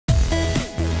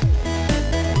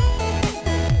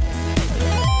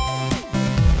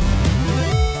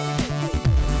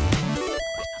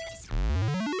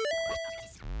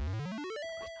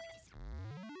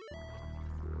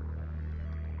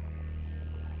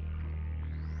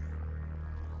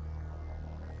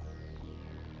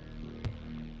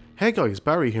Hey guys,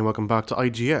 Barry here and welcome back to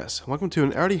IGS. Welcome to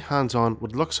an early hands-on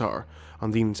with Luxar on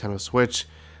the Nintendo Switch.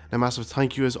 And a massive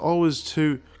thank you as always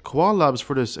to Koala Labs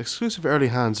for this exclusive early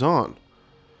hands-on.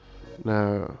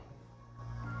 Now...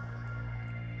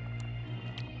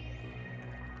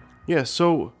 yeah,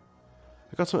 so...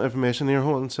 I got some information here,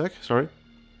 hold on a sec, sorry.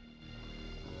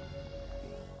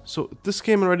 So, this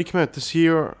game already came out this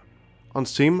year on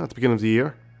Steam at the beginning of the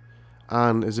year.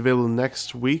 And is available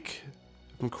next week,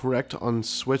 if I'm correct, on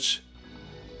Switch.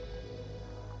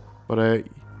 But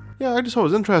yeah, I just thought it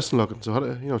was interesting looking, so I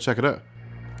had to, check it out.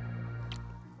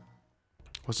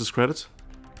 What's this credits?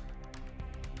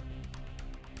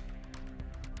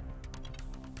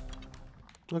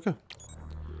 Okay.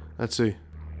 Let's see.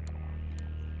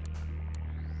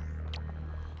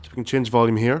 So we can change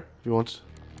volume here if you want.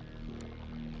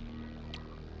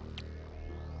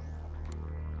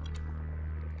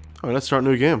 Alright, let's start a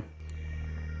new game.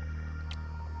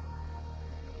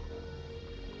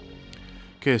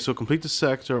 Okay, so complete the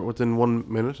sector within 1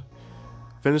 minute.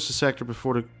 Finish the sector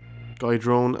before the guy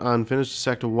drone, and finish the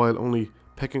sector while only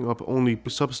picking up only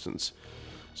substance.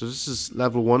 So this is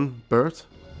level 1, birth.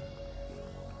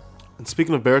 And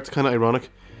speaking of birth, kind of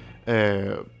ironic.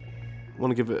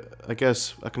 Want to give I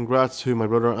guess, a congrats to my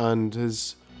brother and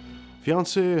his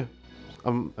fiance.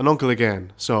 I'm an uncle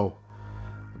again, so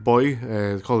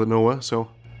boy, called it Noah. So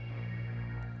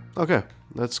okay,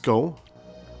 let's go.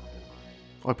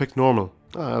 I picked normal.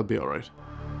 I'll be alright.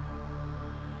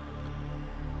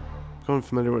 Becoming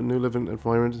familiar with a new living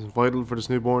environment is vital for this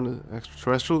newborn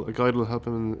extraterrestrial. A guide will help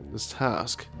him in this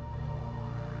task.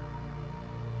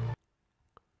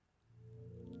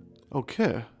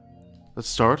 Okay. Let's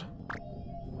start.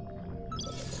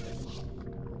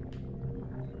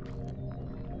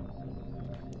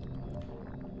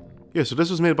 Yeah, so this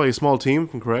was made by a small team,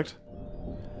 if I'm correct.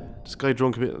 This guide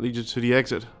drone can lead you to the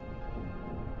exit.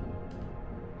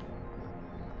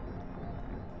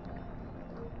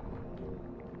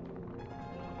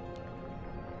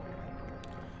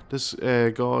 This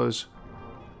gauge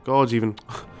even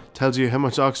tells you how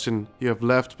much oxygen you have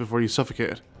left before you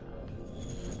suffocate.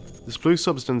 This blue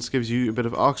substance gives you a bit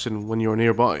of oxygen when you are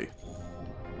nearby.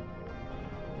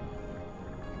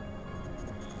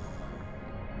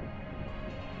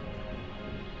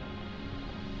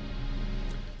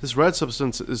 This red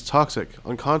substance is toxic.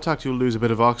 On contact you will lose a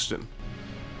bit of oxygen.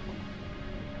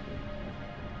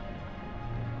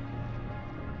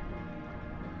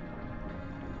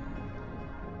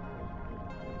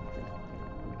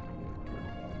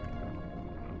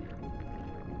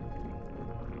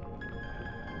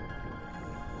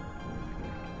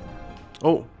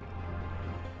 Oh,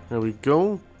 there we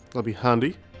go. That'll be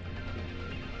handy.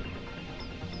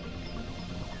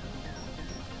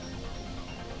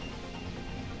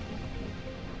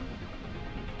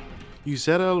 Use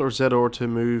ZL or ZR to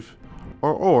move,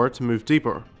 or to move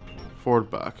deeper. Forward,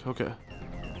 back. Okay.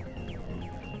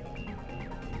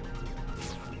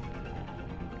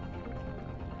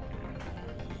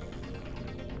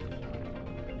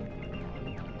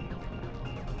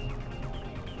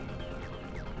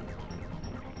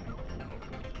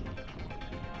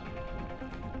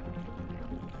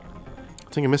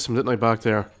 I think I missed him, didn't I, back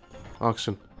there?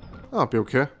 Oxygen. I'll be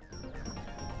okay.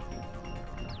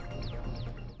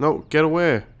 No, get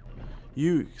away.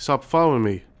 You, stop following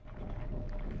me.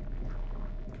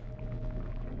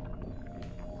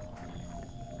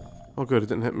 Oh good, it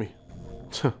didn't hit me.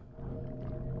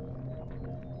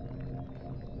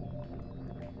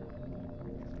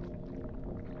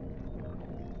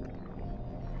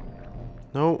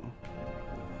 No.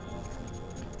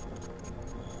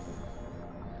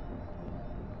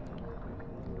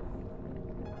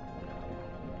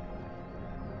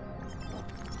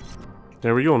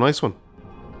 There we go, nice one.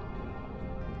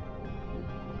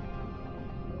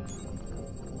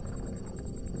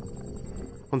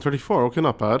 $134, okay,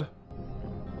 not bad.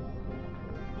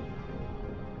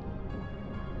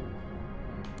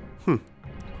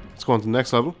 Let's go on to the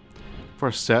next level.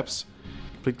 First steps.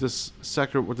 Complete this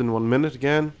sector within 1 minute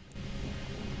again.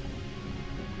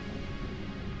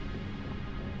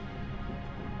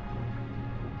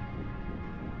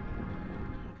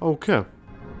 Okay.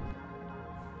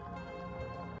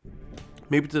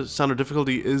 Maybe the standard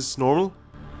difficulty is normal?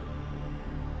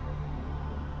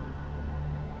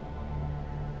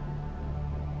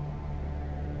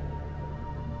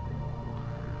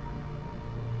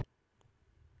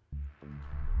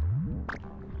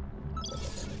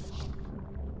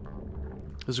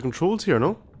 There's a controls here,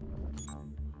 no?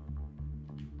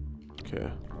 Okay.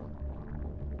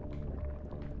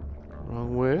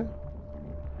 Wrong way.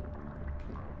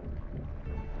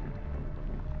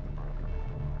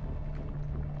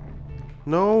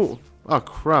 No! Oh,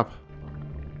 crap.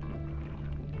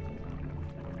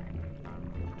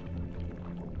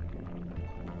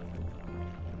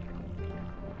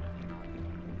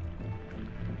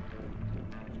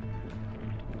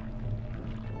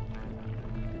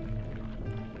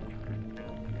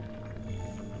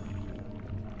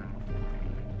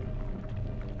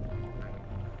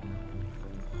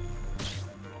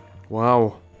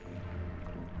 Wow.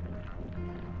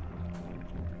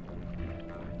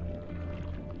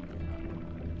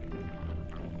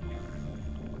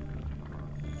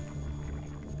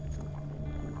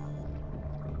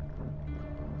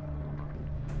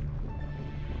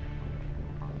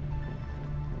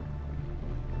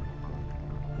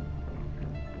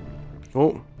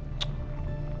 Oh.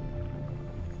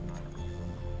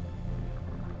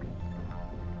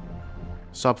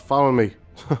 Stop following me.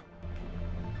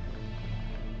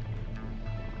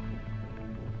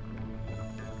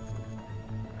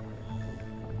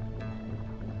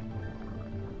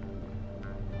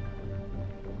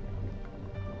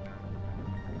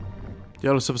 The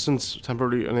yellow substance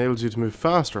temporarily enables you to move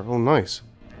faster. Oh, nice.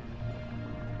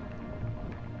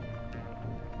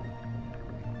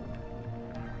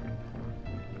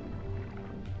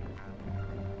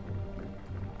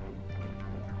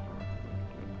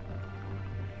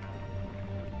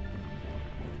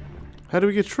 How do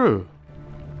we get through?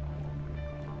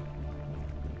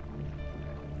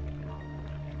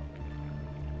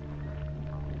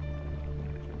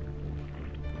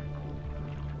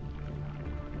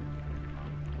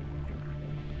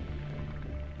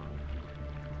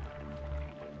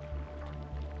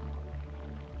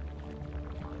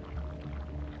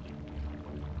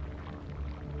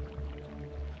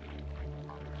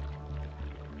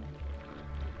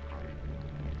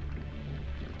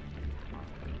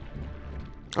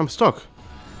 I'm stuck.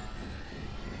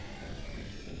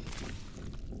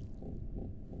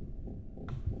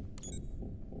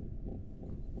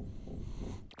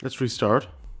 Let's restart.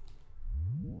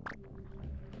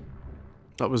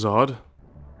 That was odd.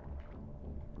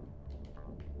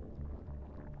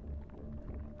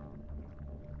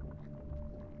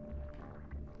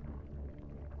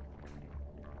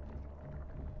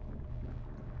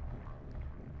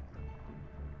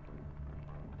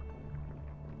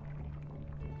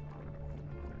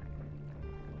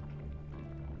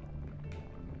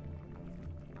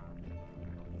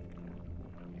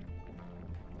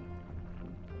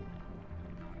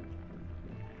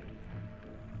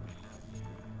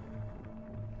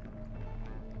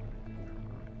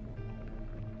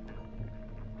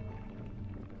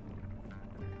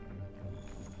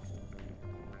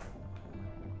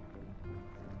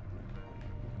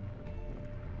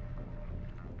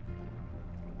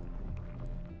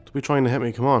 Be trying to hit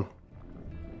me, come on.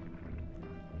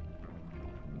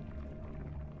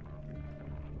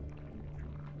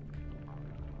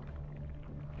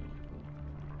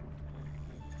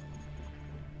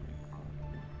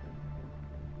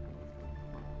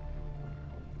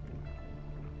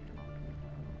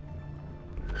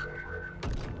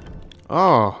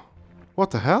 Oh,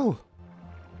 what the hell?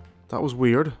 That was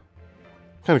weird.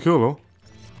 Kinda cool though.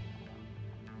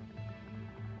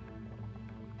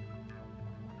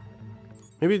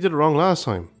 Maybe I did it wrong last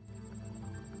time.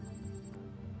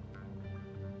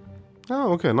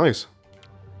 Oh, okay, nice.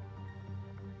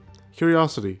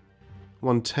 Curiosity.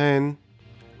 110.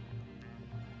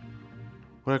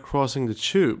 Without crossing the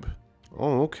tube.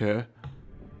 Oh, okay.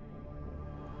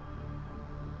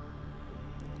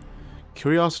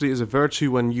 Curiosity is a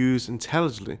virtue when used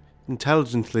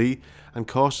intelligently and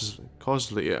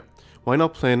cautiously, yeah. Why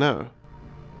not play now?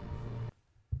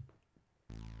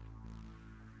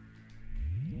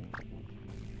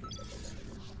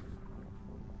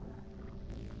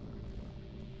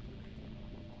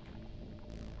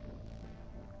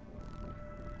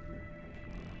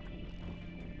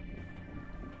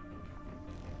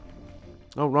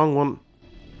 Oh, wrong one.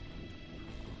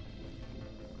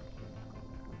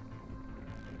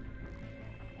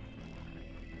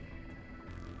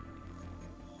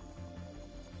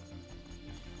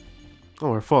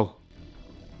 Oh, we're full.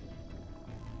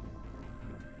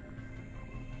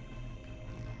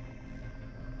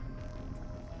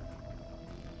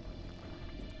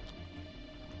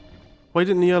 Why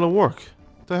didn't the yellow work?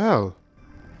 What the hell?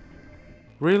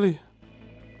 Really?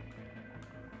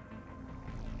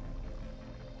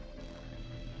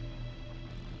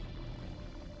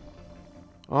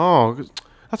 Oh,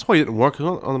 that's why it didn't work. It's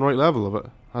not on the right level of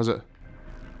it, has it?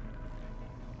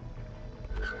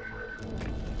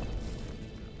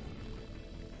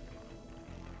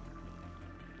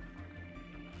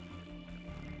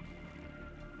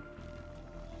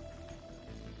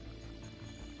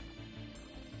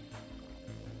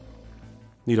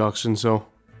 Need oxygen, so.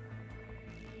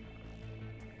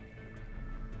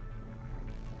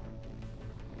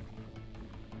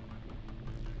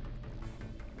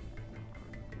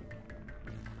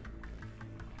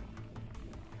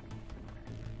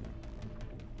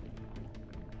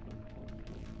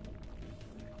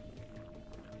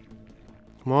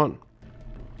 Come on.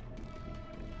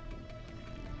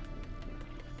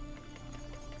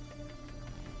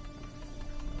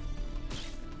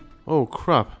 Oh,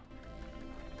 crap.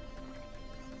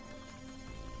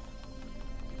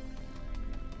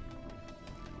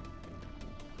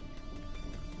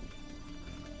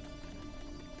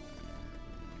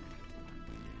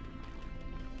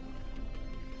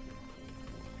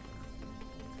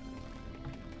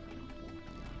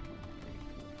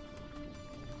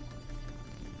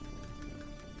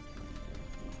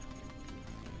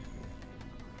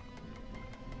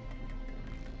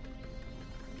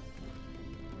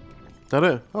 That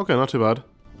it? Okay, not too bad.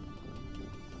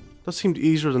 That seemed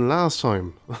easier than last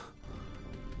time.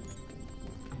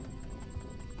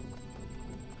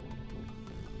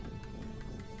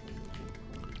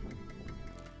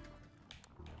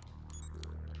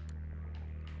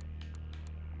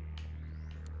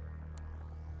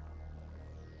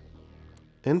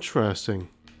 Interesting.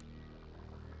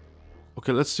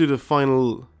 Okay, let's do the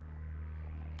final,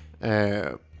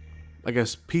 I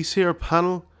guess, piece here,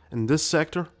 panel in this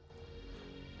sector.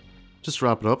 Just to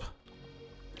wrap it up.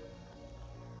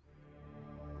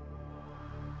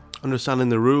 Understanding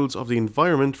the rules of the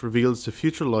environment reveals the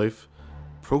future life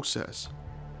process.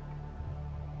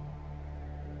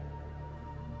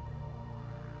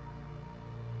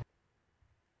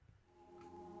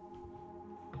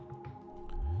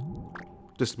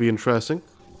 This will be interesting.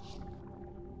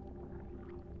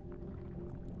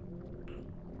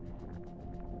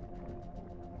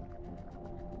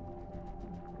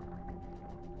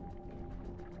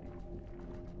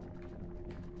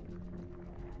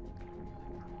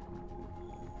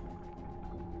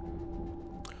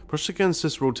 Push against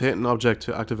this rotating object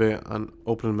to activate an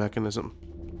opening mechanism.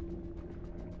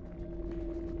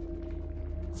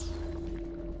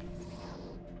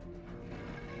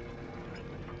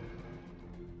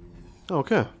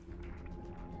 Okay.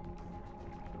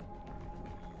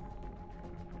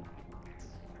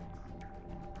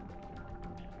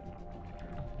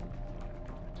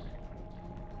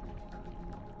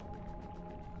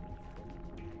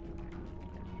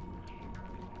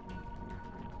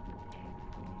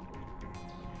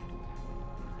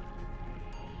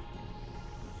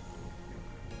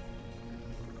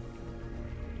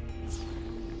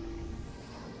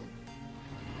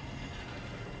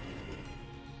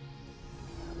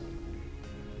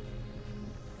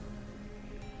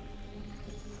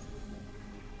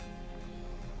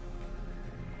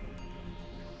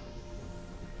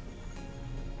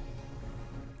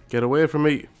 Get away from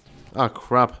me. Ah,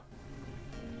 crap.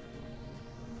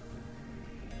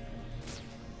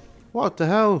 What the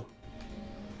hell?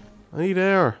 I need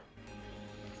air.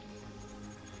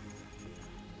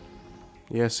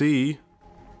 Yeah, see?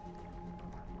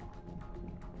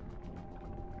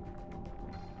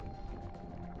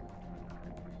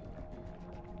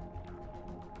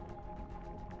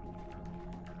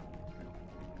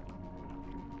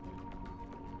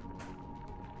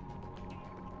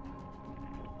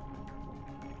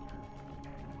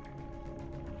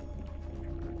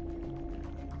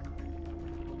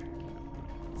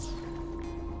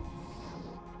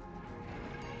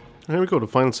 Here we go, the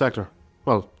final sector.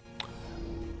 Well,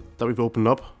 that we've opened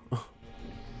up.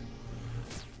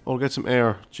 I'll get some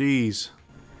air. Jeez.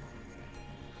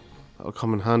 That'll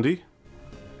come in handy.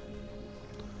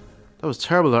 That was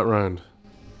terrible that round.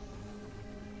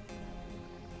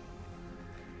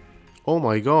 Oh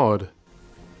my god.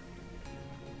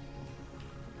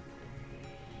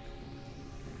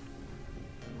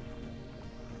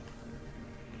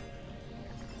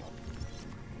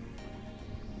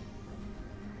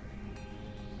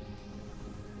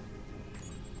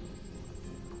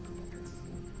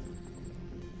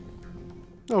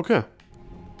 Okay.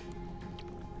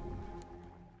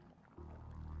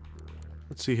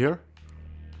 Let's see here.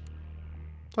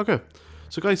 Okay.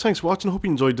 So guys, thanks for watching. Hope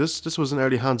you enjoyed this. This was an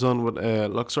early hands-on with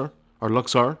Luxar, or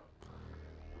Luxar,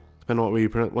 depending on what we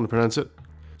want to pronounce it.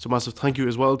 So massive thank you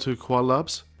as well to Quad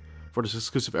Labs for this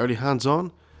exclusive early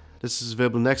hands-on. This is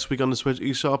available next week on the Switch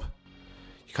eShop.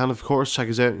 You can of course check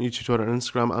us out on YouTube, Twitter and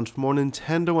Instagram. And for more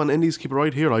Nintendo and indies, keep it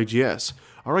right here, IGS.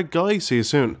 Alright guys, see you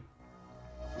soon.